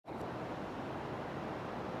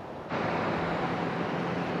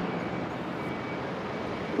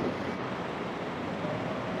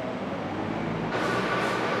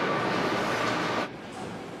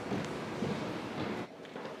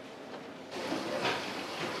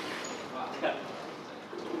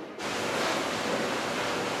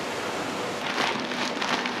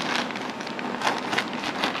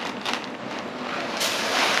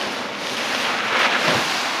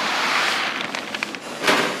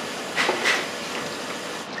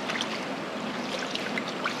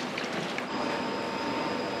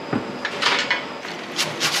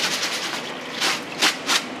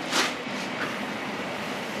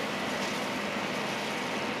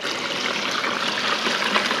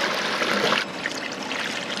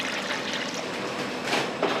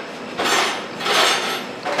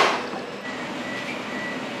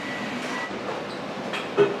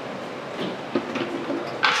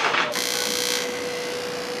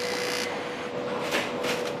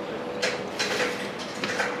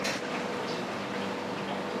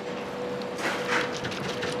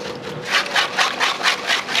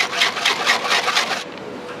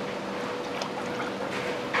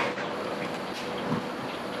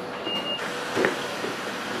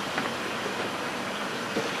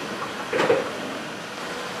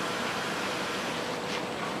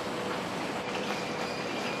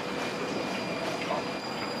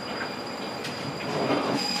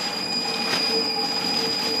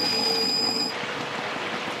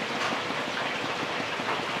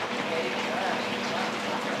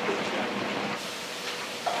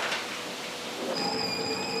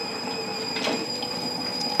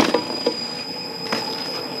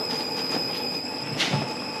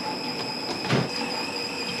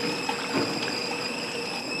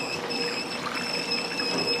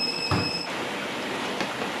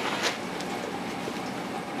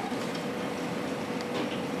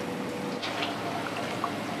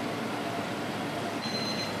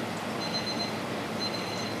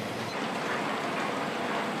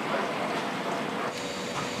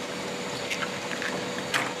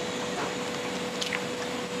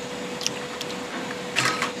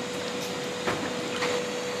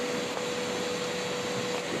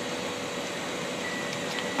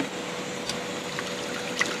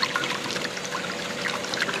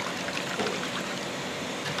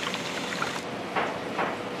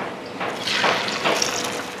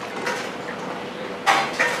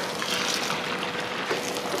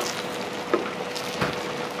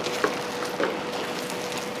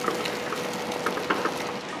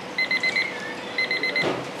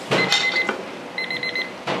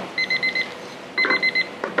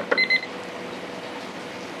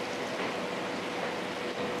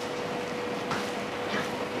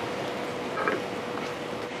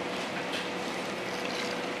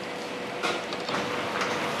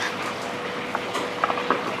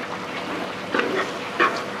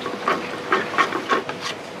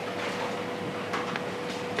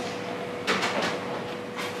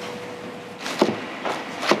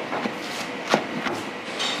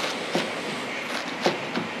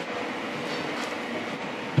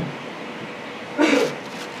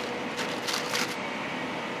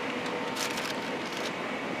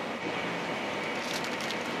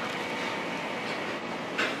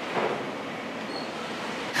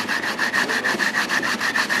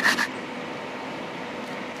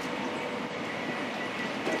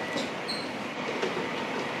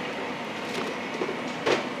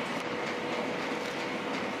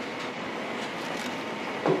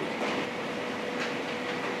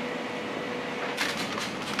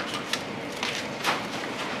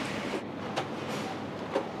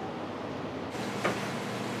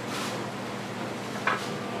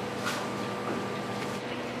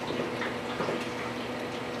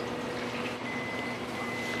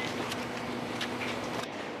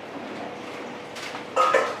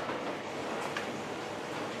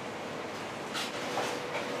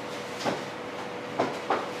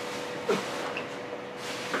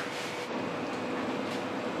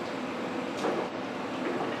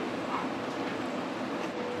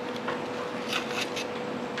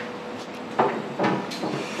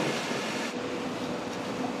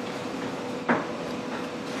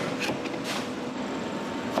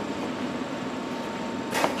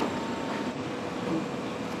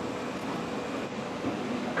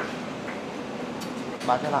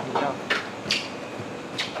bán cho làm gì đâu.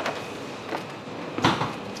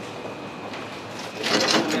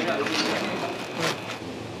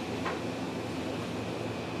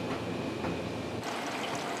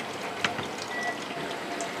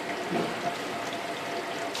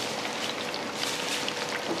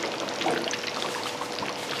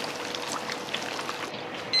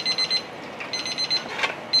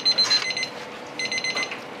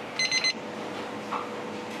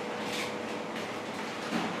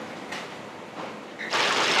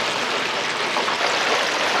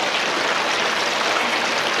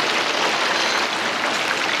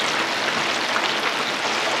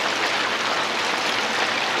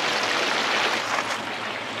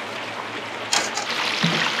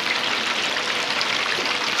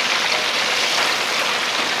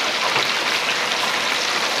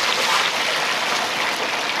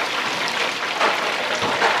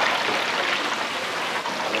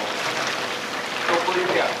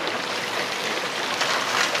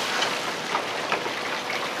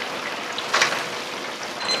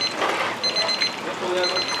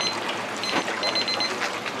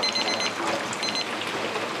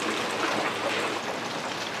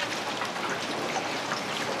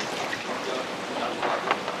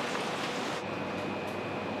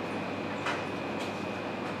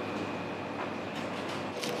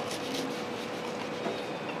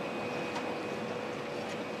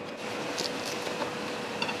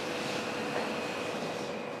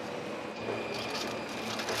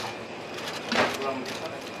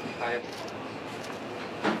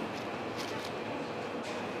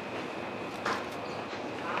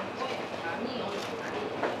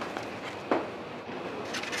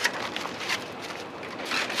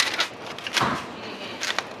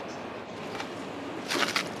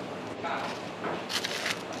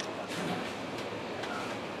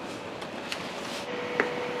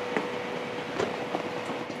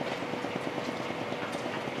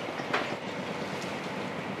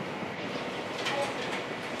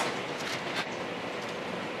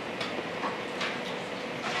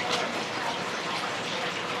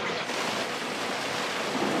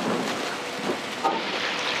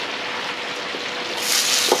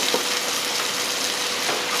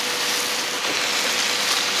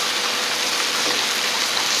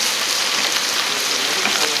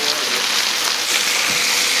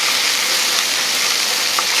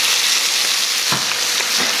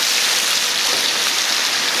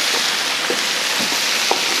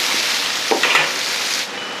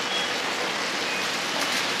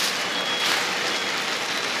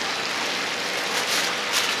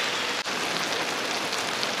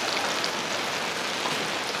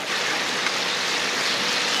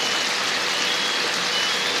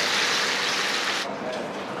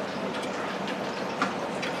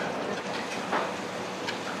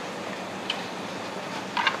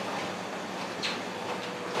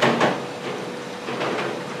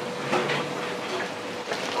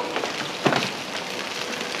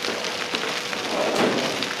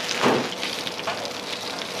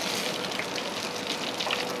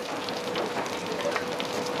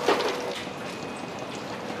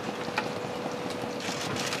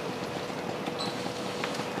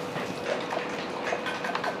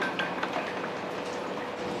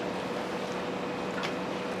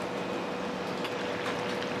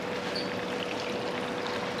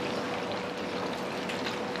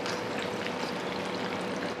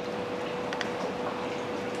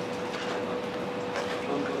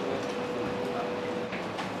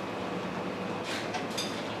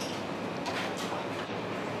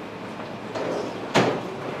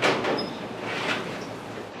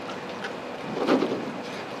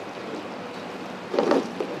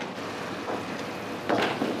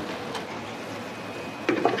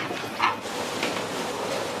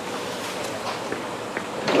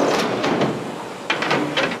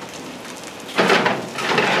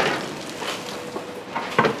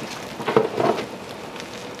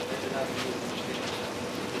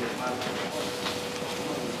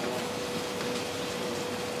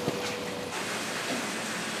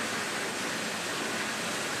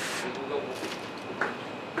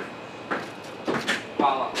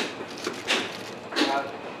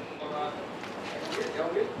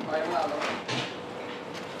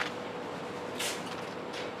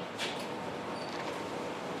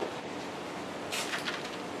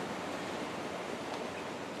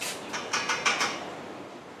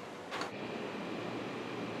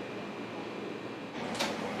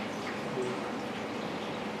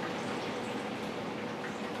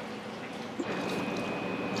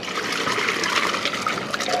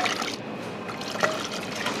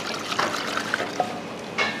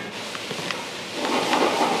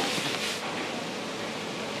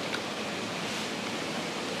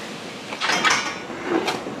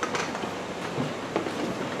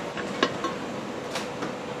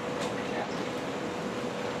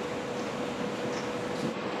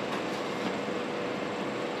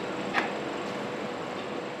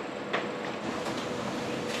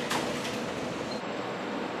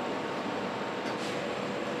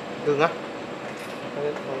 Gừng á.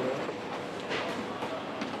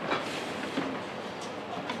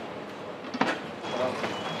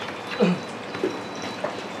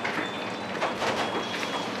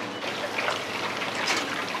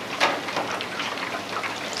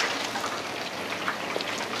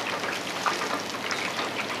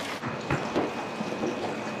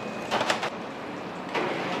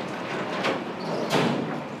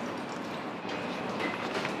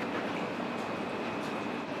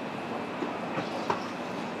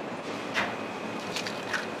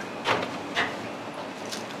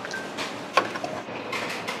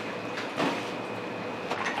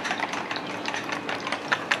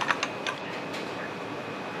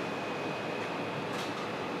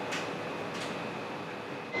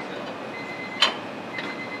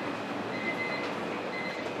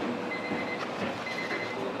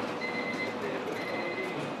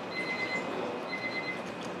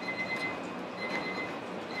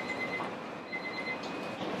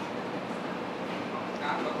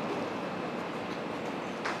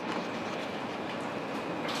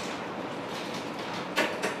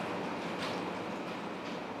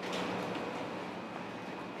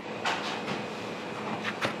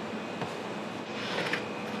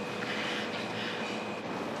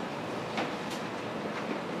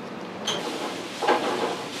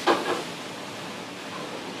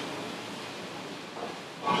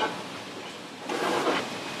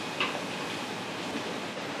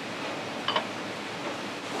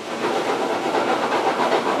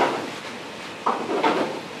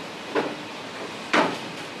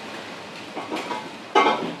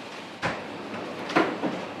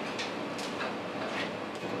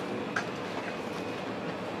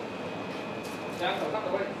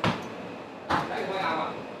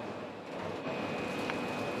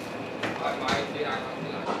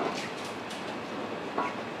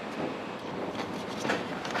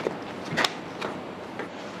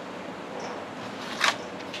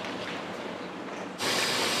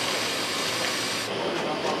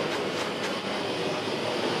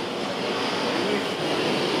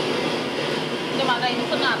 Nhưng mà đây nó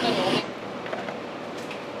phân hạt rồi nhổ này.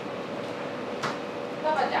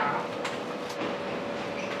 Các bạn chả.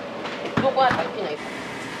 Lúc qua phải cái này.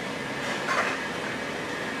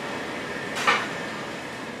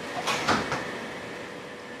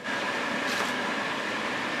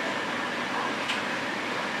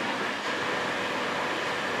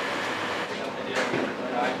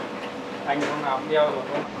 Anh không làm đeo rồi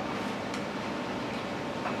không?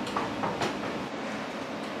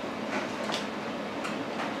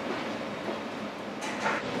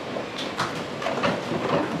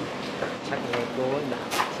 Chắc ngày cô đã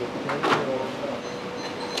xịt mấy rồi.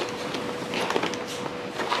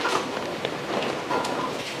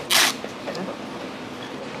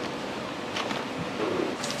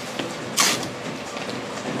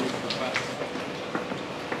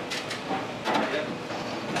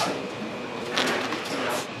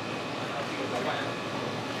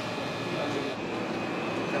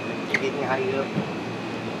 Chỉ biết ngay được.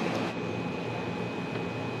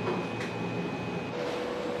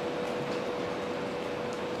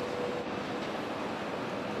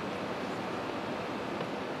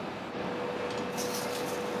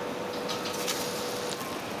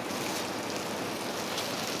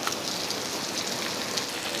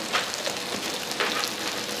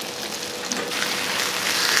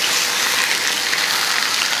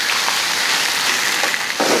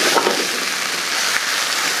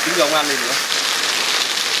 Trứng gà ăn đi nữa.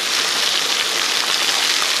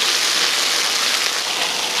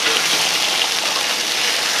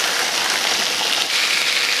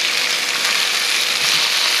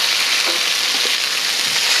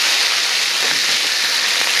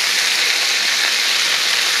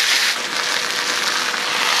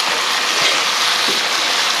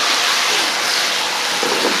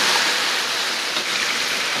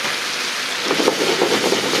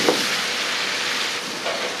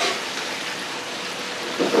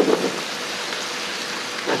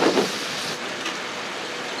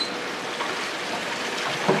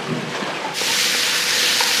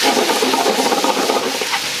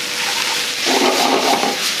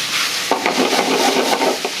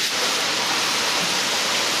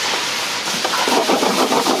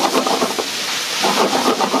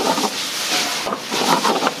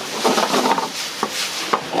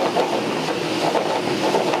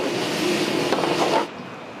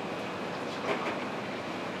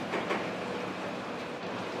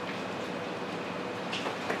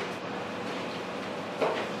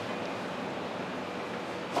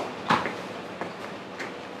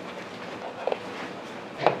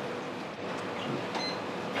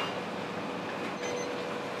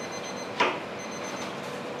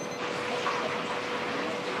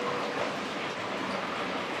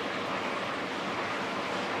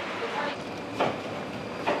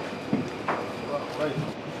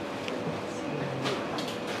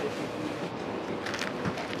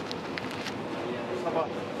 ば。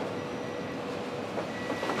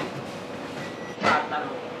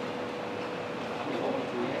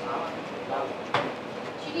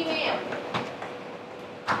ちりめんやん。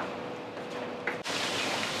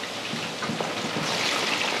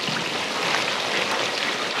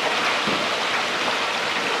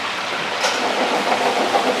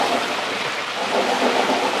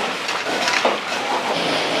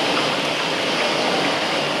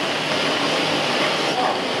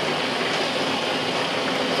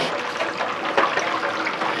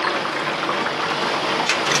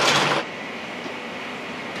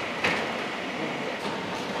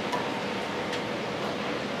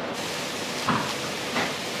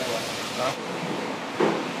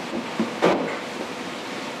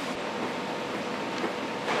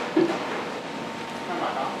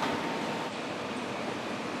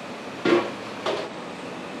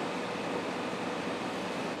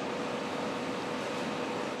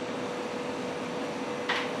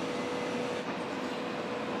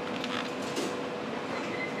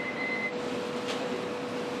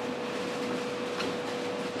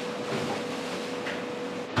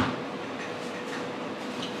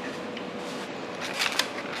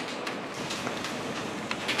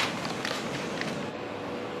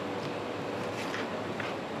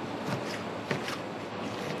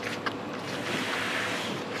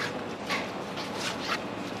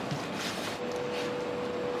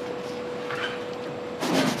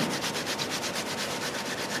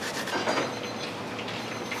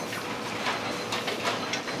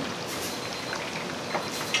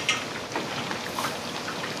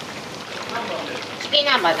チキン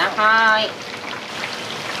南蛮な、はーい。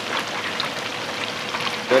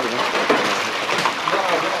大丈夫ね。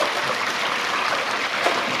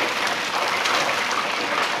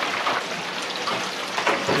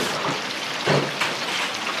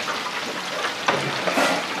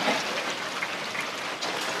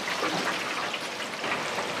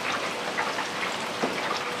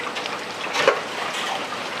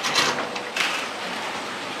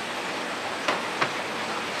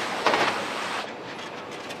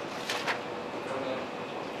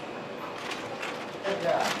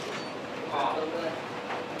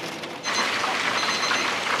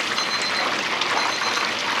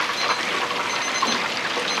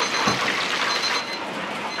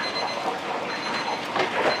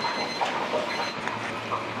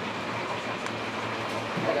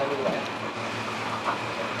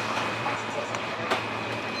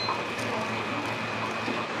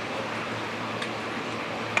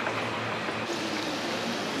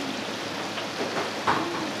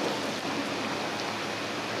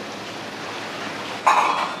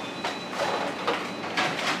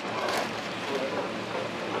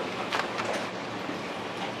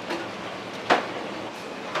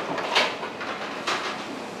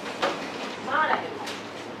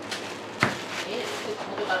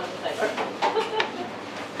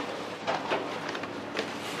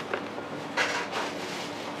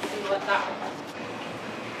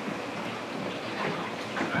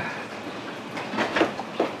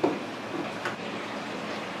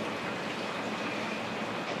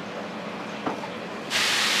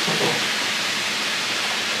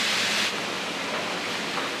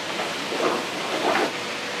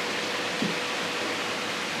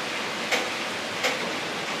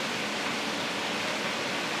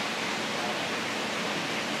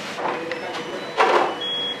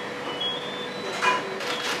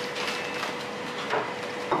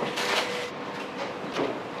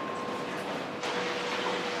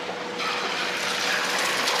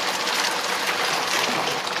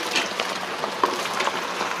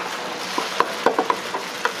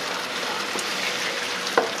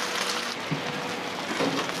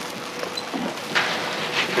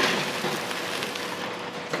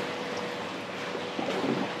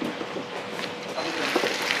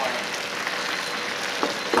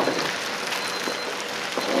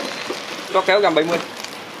Cho kéo gầm 70.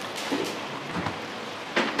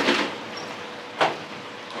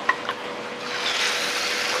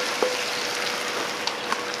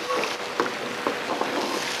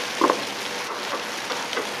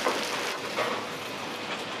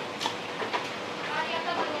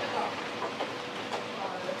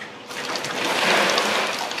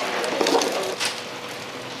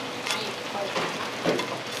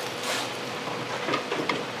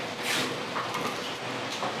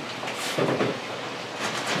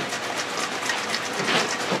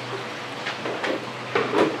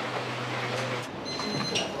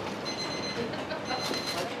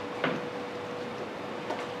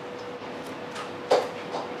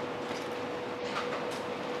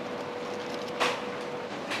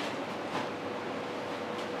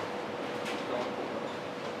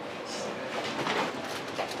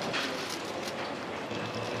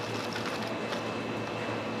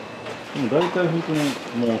 大体本当に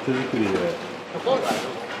もう手作りで。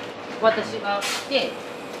私が来て、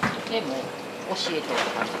でも教えとく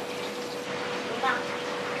感じ。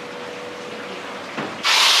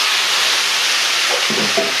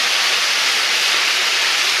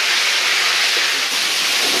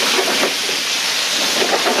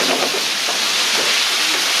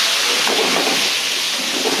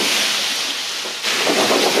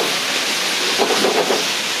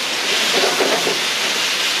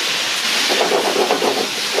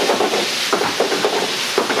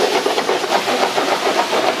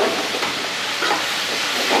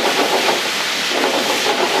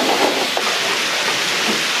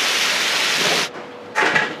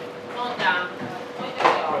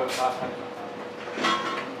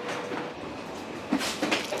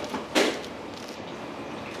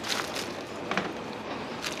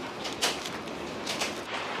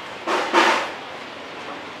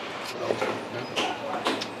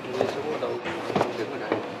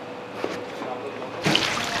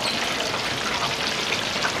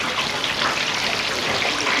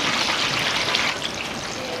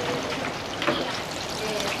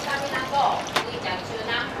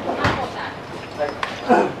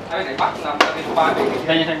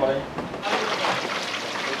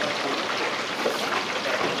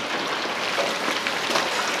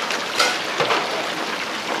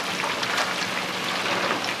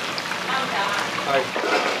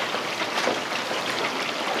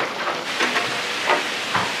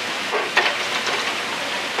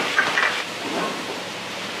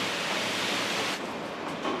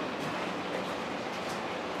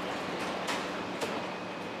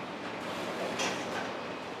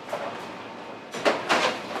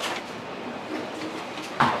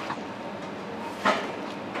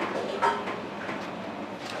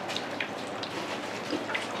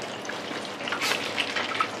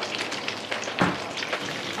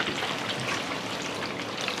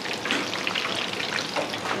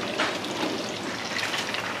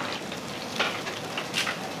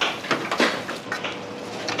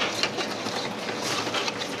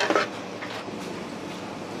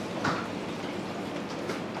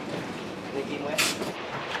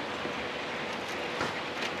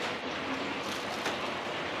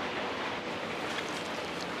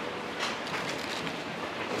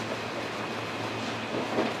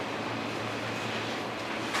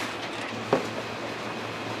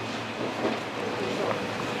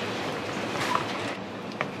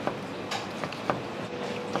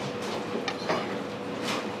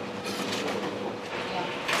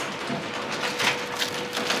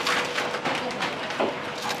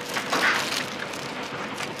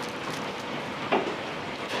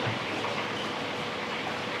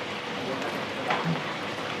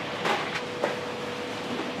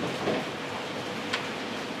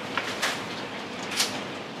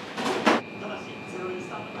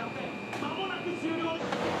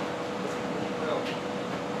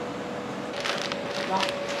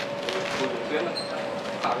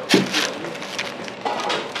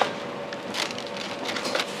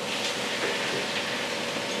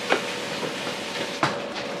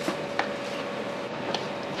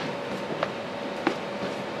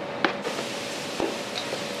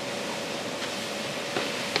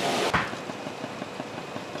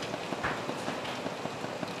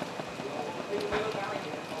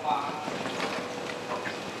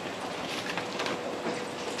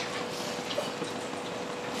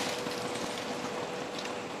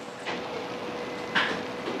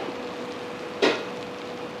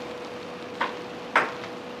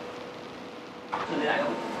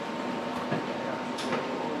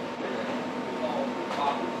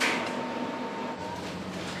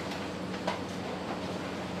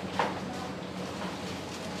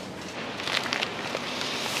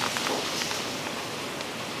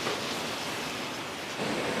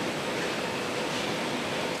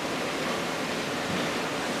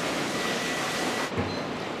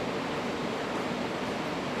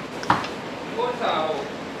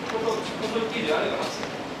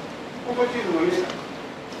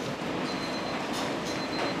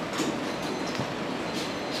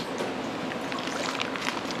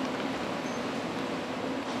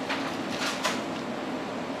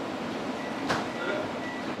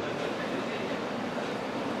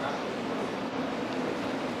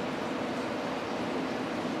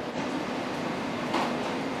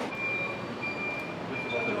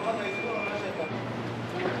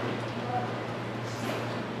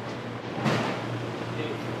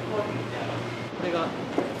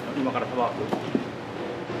今からさばく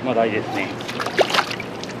マダイですね。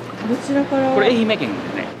どちらから？これ愛媛県で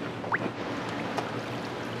すね。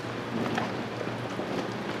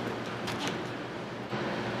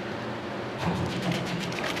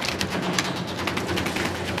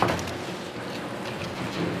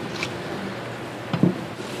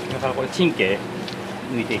からこれ神経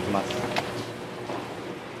抜いていきます。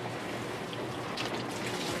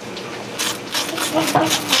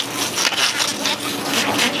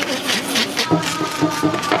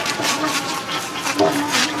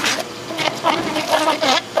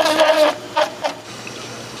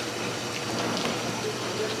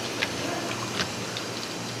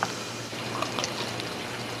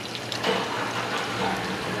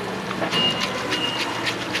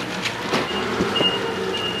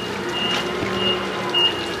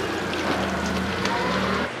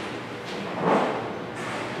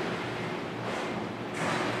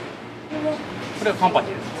これはカンパチ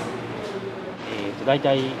です。だい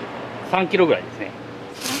たい3キロぐらいですね。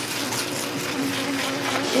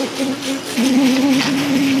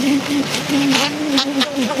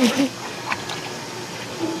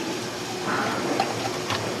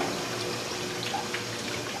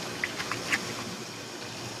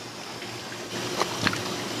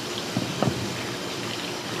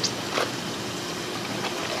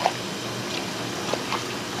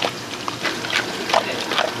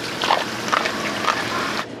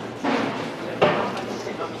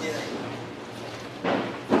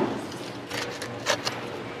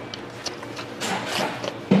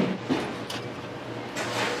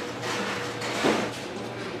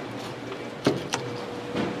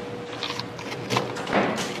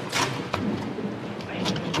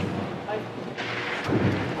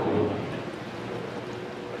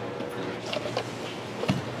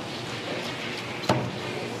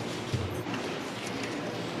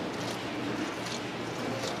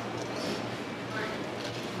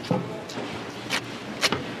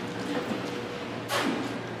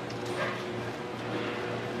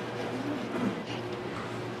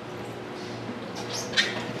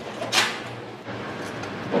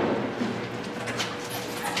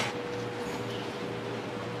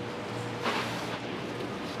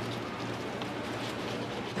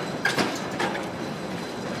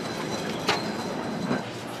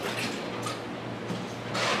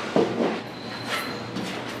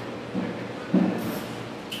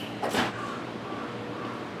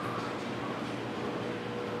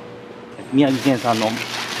宮城県産の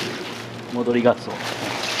戻りガツオ。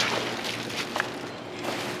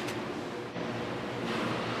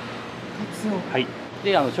はい。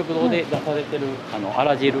で、食堂で出されてるあ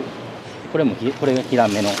ら汁、これがヒラ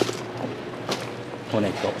メの骨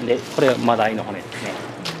と、でこれはマダイの骨ですね。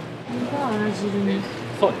これがあら汁に。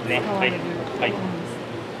そうですね。はい。はい。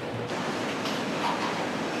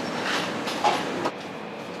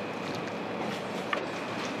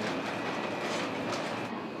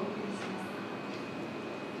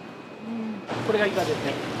これがイカです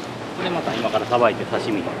ね。これまた今からさばいて刺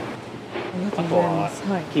身。あとは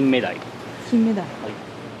金目鯛。金目鯛。はい。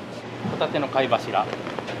ホタテの貝柱で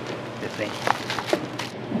すね。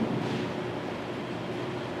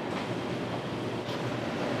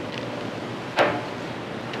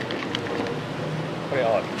これア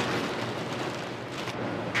ワビ。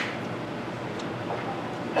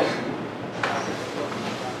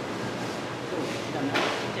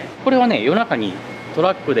これはね、夜中にト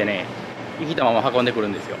ラックでね、生きたまま運んでくる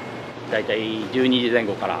んですよ。だいたい12時前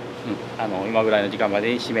後から、今ぐらいの時間ま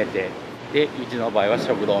でに閉めて、でうちの場合は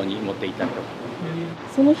食堂に持って行ったりとか。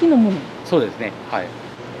その日のもの。そうですね。はい。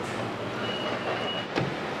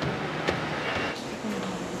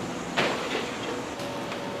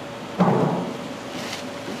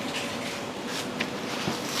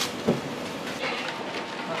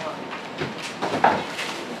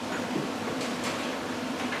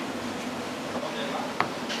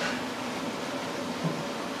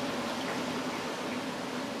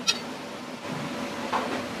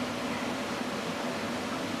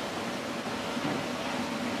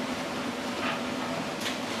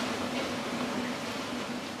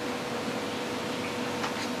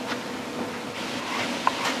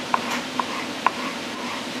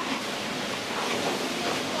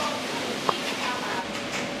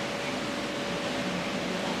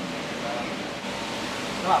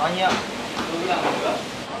Bao nhiêu?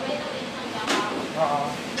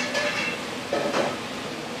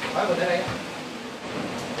 Nói vào đây.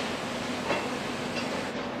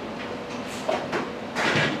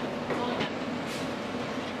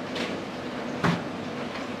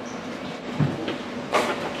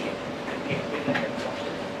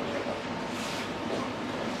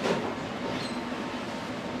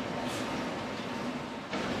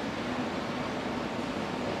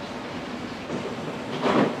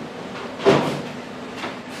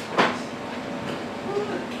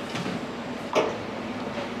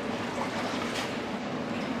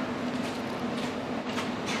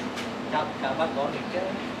 Chào bác có được chứ?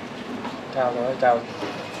 Chào rồi, chào.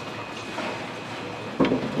 さ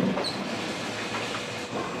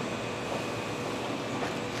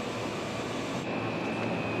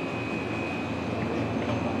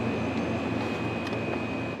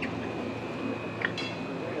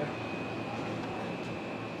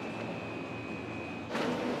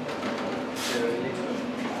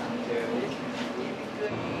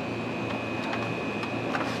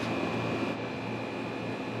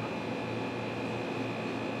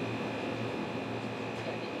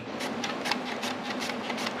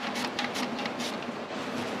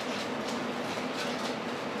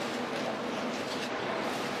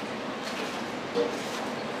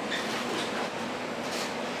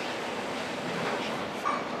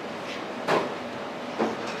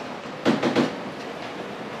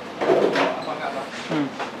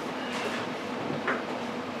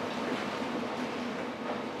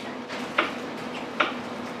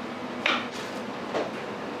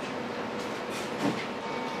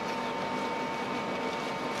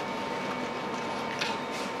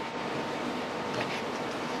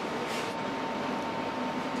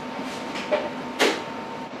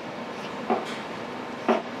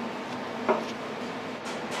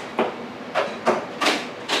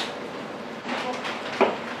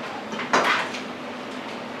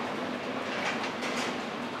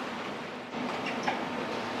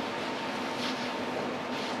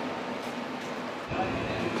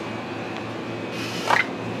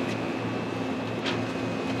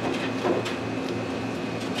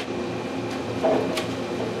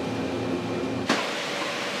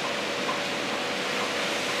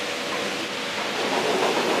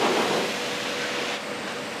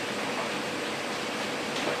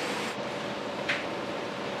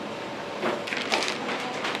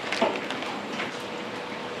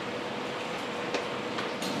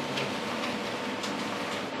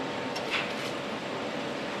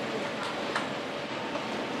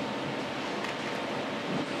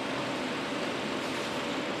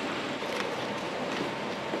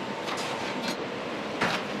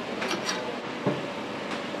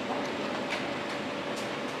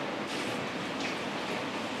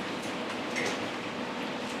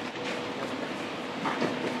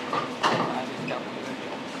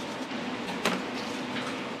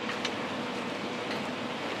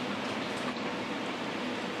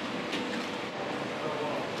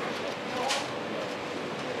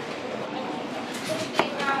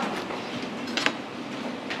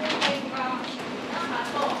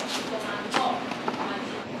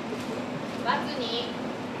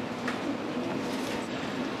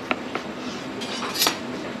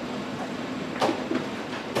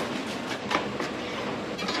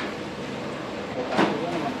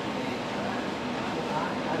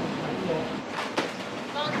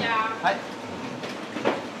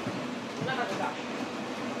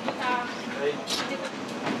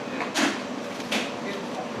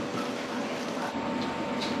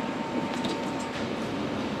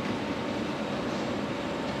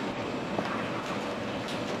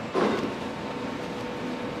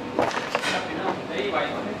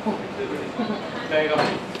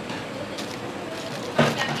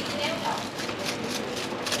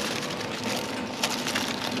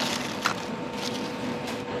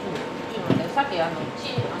っき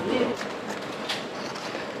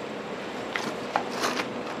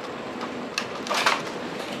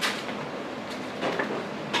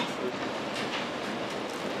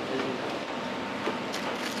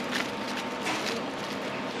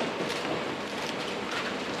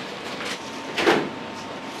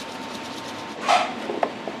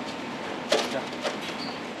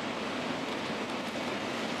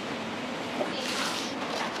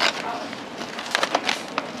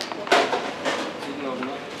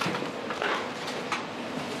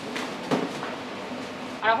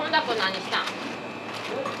あら、本田君何したん？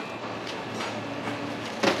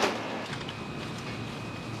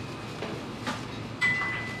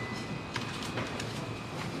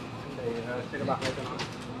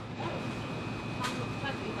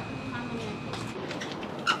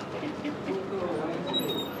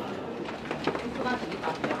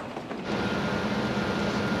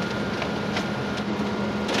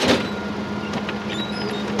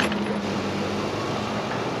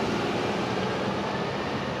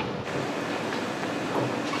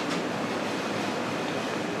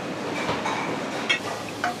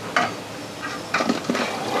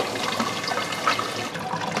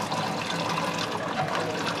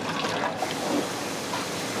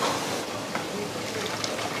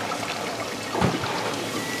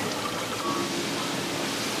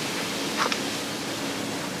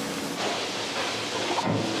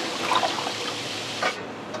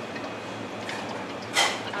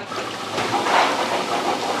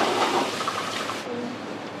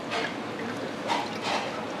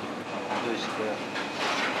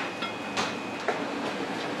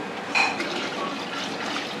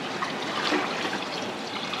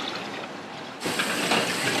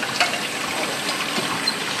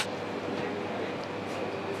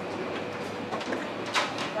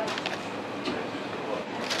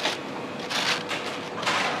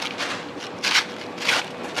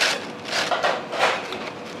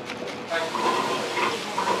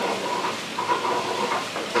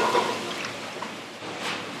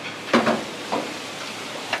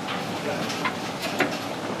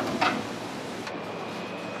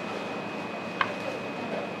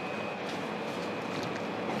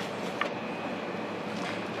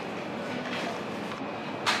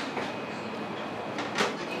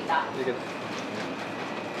や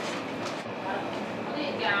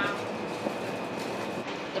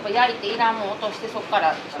っぱ焼いていらんもん落としてそこか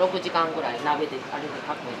ら6時間ぐらい鍋であれで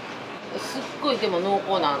炊く。すっごいでも濃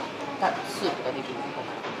厚なスープができる。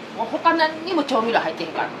もう他何にも調味料入ってへん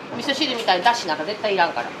から、味噌汁みたいにだしなんか絶対いら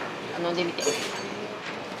んから飲んでみて。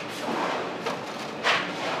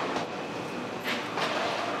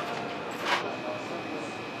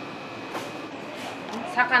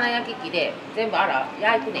魚焼き器で全部焼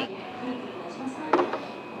いてね。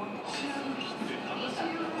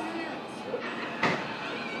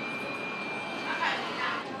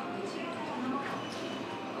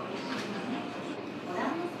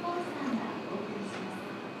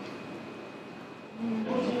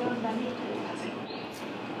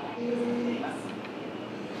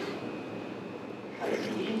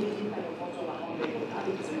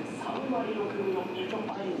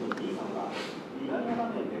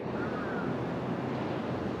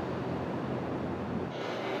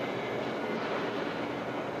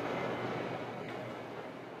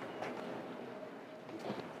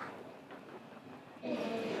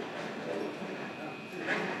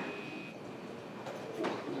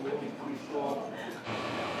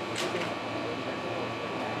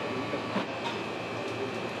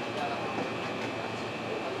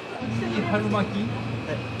春巻き、セ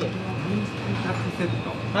ッ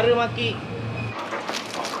ト。春巻き。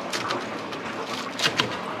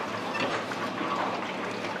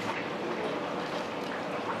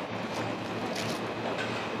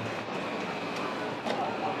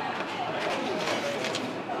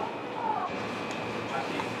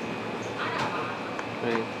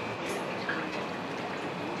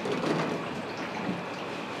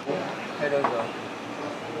はい、どうぞ。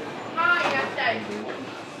はい、いらっしゃい。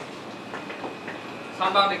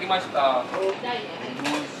3番できました。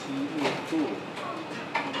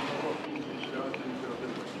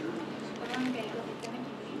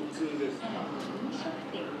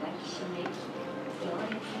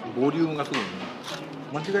ボリュームがすごいね。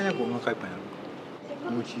間違いなくお腹いっぱいにな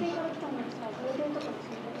る。美味しい。揚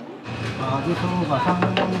げそば3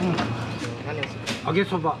本分。揚げ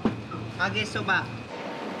そば。揚げそば。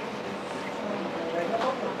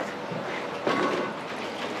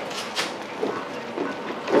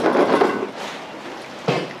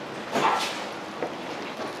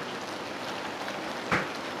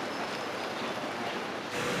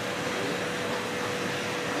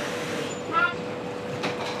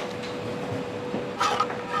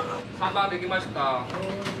3番できました。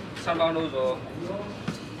3番どうぞ。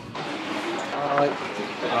はい。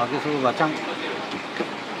揚げそばちゃん。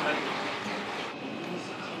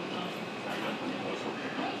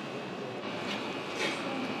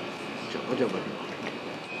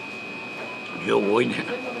量多いね。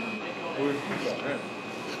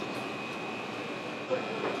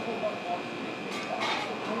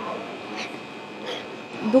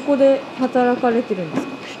どこで働かれてるんです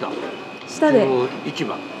か？下で。市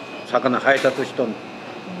場。魚配達しとん。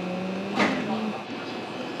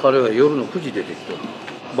彼は夜の9時出てきとる。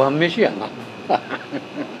晩飯やな。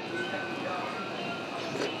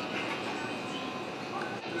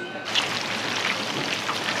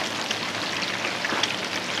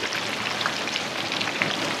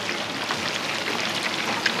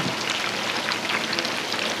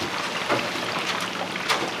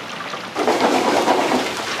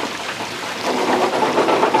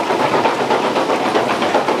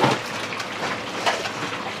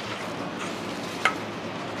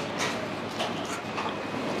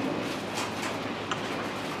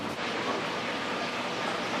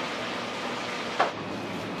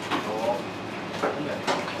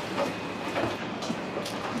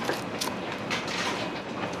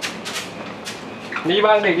2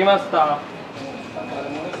番できました。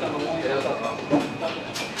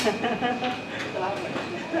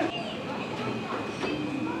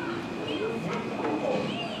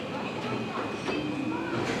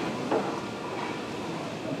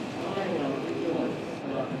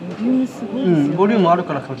ボリュームすごいですよね。ボリュームある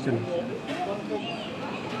からそうしてるんです。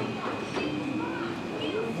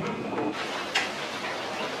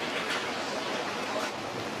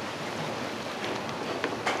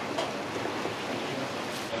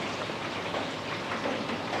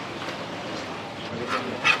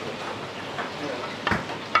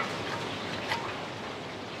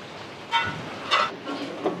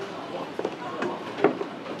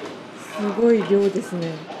すごい量です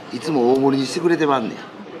ね。いつも大盛りにしてくれてまんねん。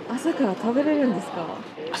朝から食べれるんですか？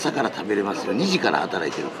朝から食べれますよ。2時から働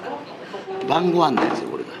いてるから。晩ご飯なんですよ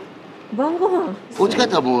これが。晩ご飯。お家帰っ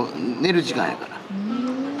たらもう寝る時間やから。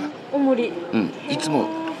お盛り。うん。いつも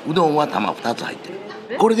うどんは玉2つ入ってる。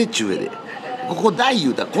これで中へでここ大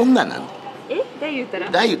言うたらこんなんなんで。大言ったら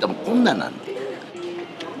大言うたらもうこんなんなんで。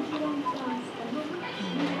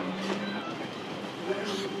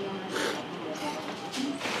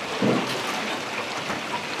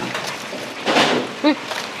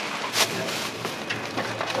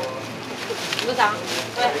具さん、こ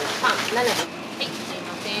れパン7はい、すい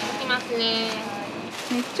ません、置きますね。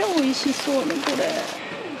めっちゃ美味しそうねこ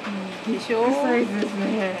れ。でしょ。サイズです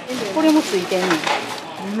ね。これもついてんの。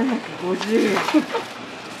750円。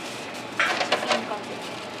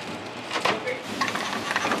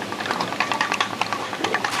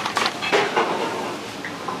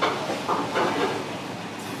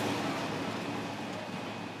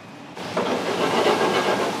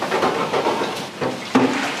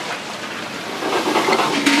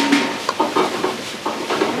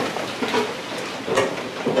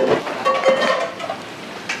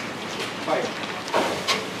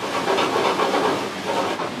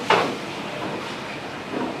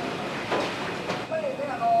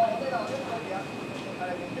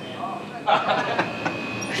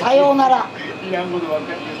さようなら。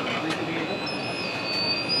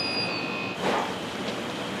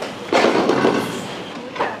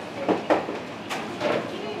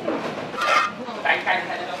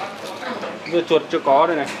Vừa chuột chưa có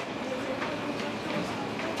đây này.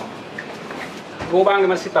 Gô bang cái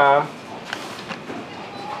masita.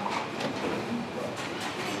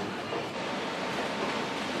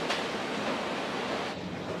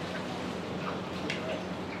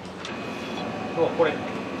これ。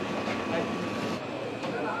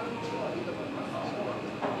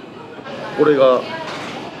これが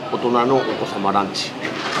大人のお子様ランチ。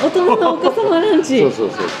大人のお子様ランチ。そうそう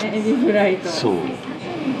そう。エビフライと。そう。唐揚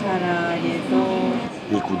げと。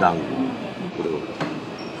肉団子。これを。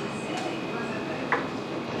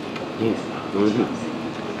おいしい。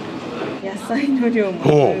野菜の量も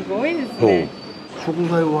すごいですね。食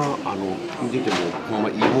材は見ててもほんま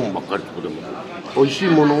いいもんばっかりってことでも美味しい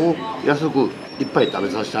ものを安くいっぱい食べ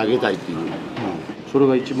させてあげたいっていう、それ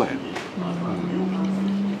が一番や。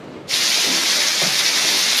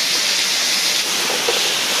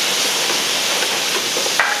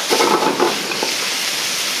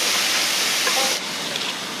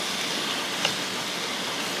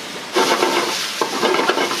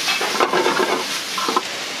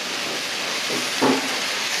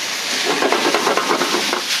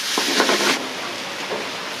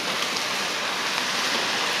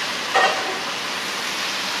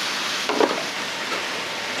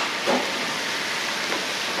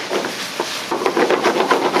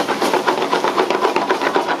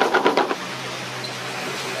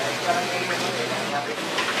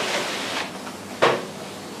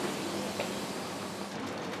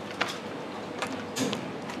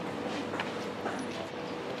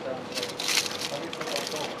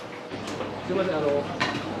すみません、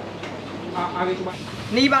揚げきま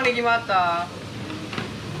2番で決まった。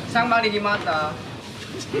3番で決まった。はい、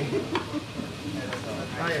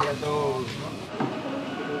ありがとう。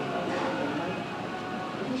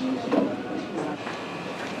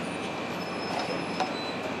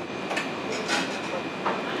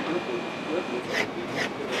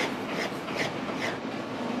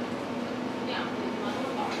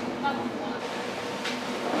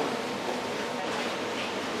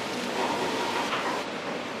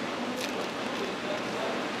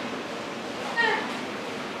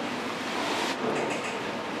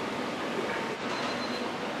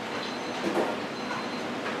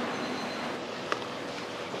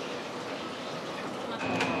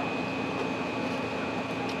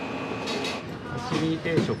刺身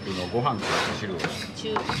定食のご飯と汁を。中。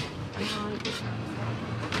はい。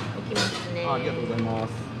置きますね。ありがとうございま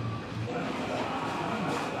す。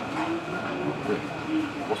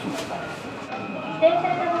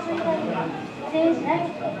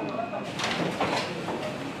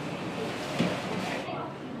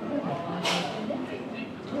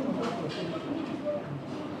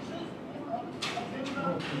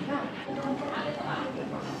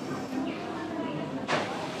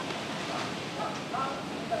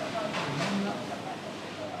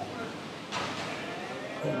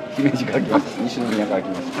姫路から来ました。西宮から来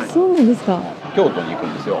ました。そうなんですか。京都に行く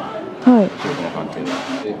んですよ。はい。仕事の関係で、ちょっ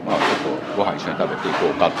とご飯一緒に食べていこ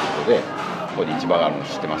うかっていうことで、ここに市場があるの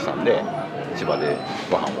知ってましたんで、市場で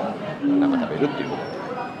ご飯をなんか食べるっていうこと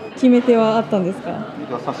で。決め手はあったんですか。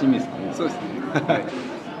刺身ですかね。そうですね。はい。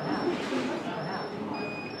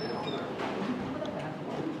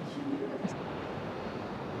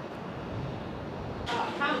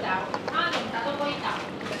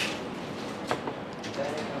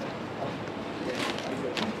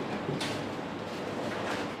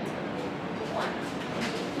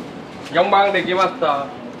4番できました。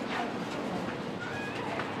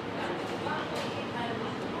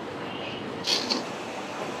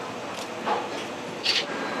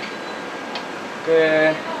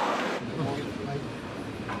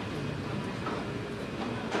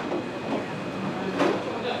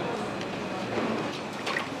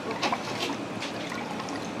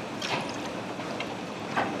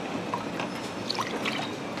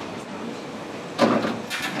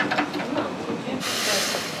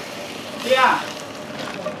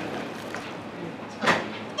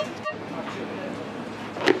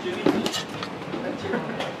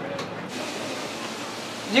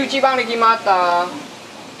11番できました。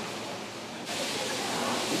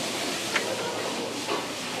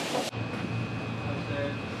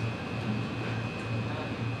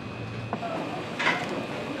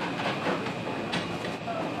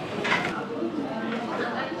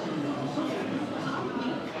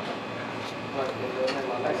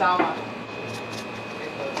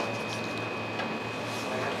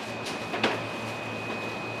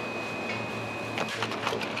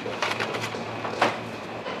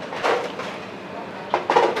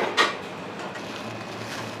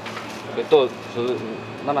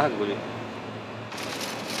750。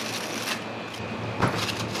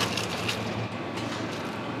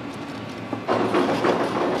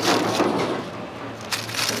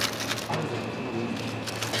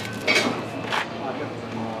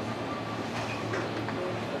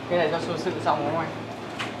现在就是四个上门外。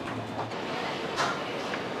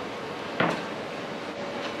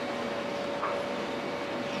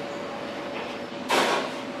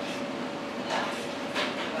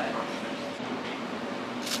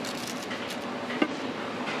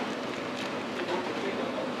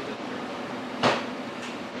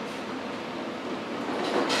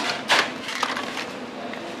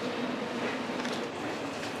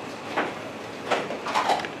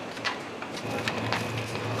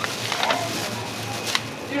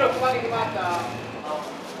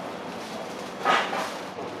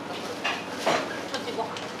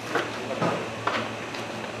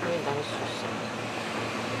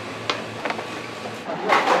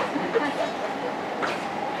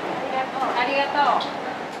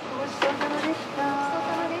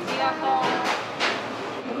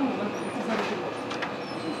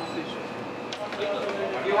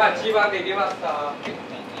18番できました。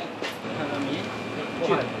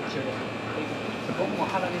僕も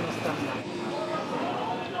腹にのスタミナ。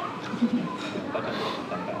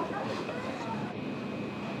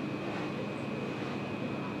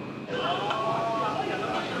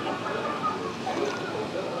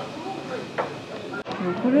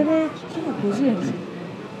これで950円ですよ。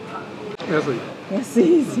安い。安い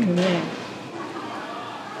ですよね。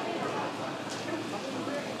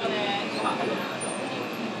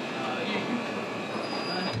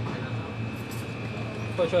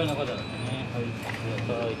これ醤油の方だね。はい、く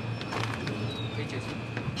ださい。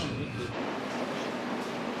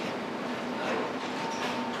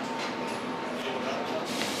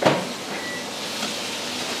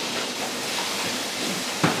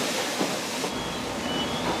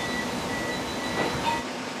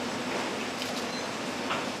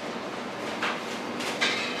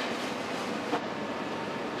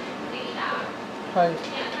はい。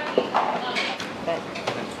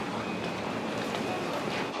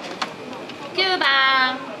9番。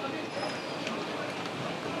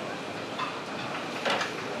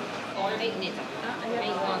はい、姉ちゃん。はい、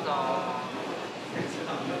どうぞ。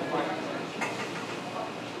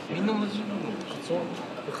みんな同じのカツオ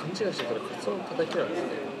勘違いしてたらカツオのたたきなんですね。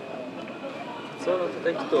カツオのた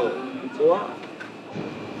たきとおわ。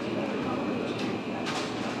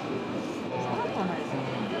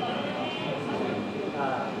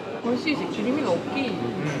美味しいし切り身が大きい。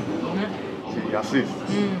安いです。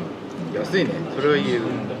安いね。それは言える。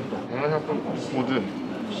750円。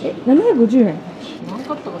750円。何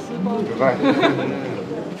カットがスーパー。高い。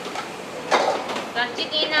チ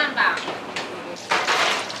キン南蛮。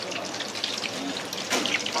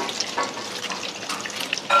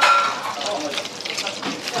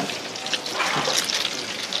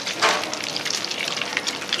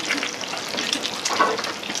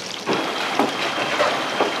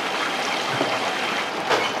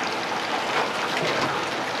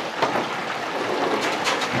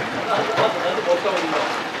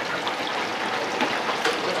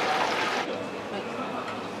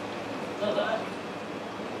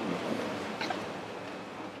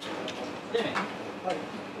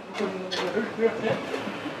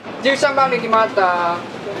13番できました。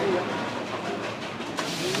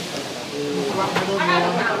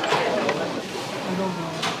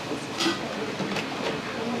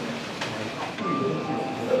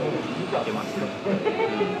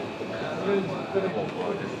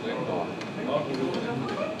1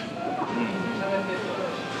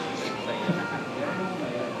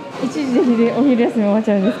時でお昼休み終わっ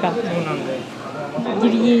ちゃうんですか？そうなんで。ギ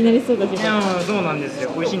リギリになりそうだけど。いや、そうなんです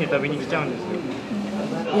よ。美味しいんで食べに来ちゃうんです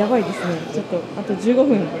よ。やばいですね。ちょっとあと15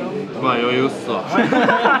分。まあ余裕っすわ。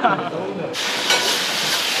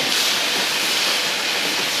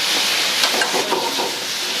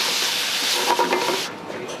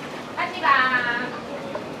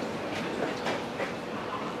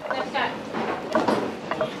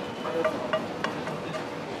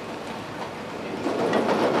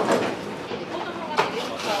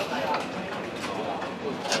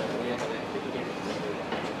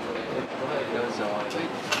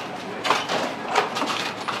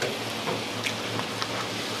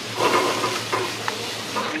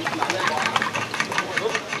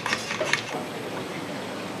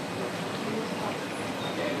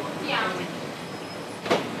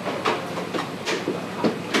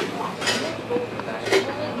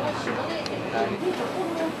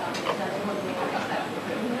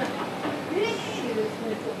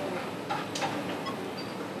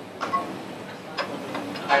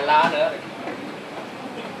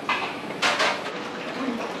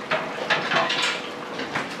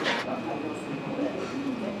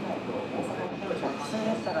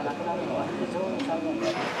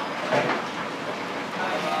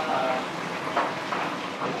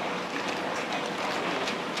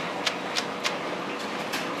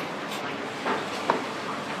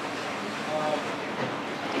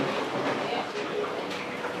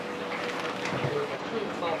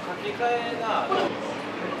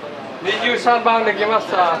23番できまし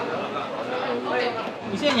た。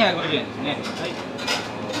2250円ですね。はい。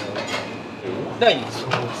第2です。そ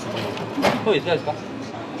うです。大丈夫ですか？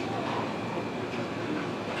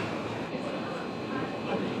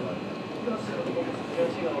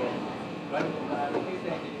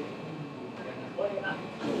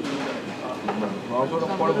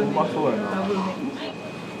これもうまそうやな。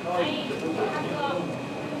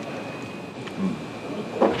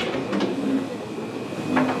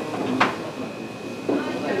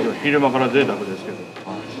昼間から贅沢ですけど、幸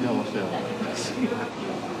せやな。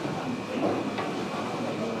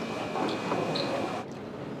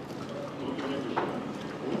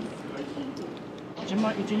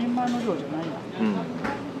一人前の量じゃないな。うん。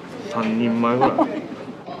3人前ぐらい。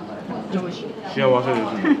美味しい。幸せで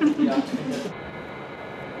すね。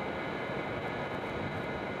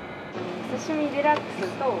刺身デラックス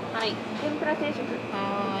とはい。天ぷら定食。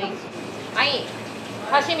はい。はい。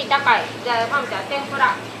刺身高い。じゃあ、まみちゃん、天ぷ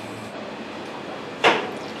ら。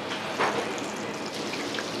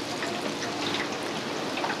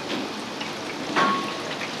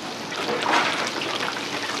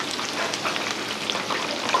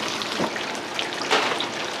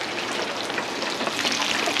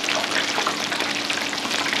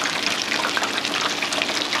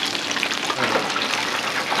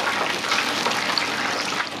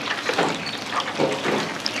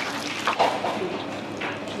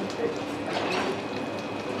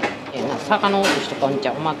魚落としとかんち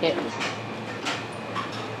ゃう、おまけ。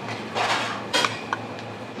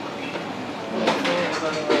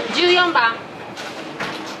14番。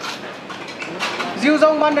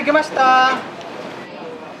13番できました。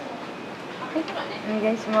お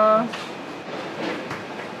願いします。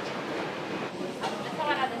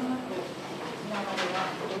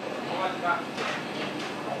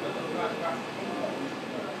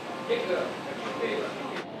結構